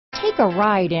Take a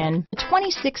ride in the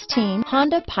 2016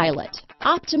 Honda Pilot.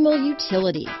 Optimal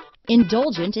utility,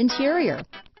 indulgent interior,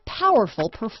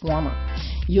 powerful performer.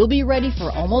 You'll be ready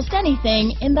for almost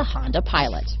anything in the Honda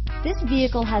Pilot. This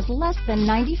vehicle has less than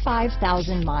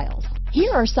 95,000 miles.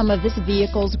 Here are some of this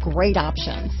vehicle's great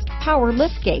options: power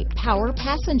liftgate, power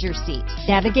passenger seat,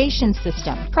 navigation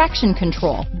system, traction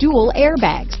control, dual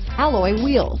airbags, alloy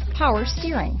wheels, power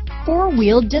steering,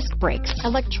 four-wheel disc brakes,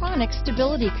 electronic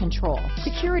stability control,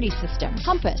 security system,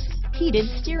 compass, heated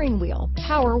steering wheel,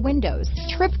 power windows,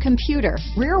 trip computer,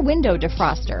 rear window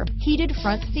defroster, heated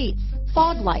front seats,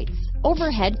 fog lights,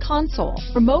 overhead console,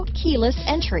 remote keyless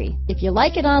entry. If you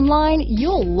like it online,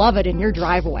 you'll love it in your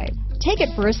driveway. Take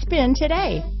it for a spin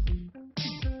today.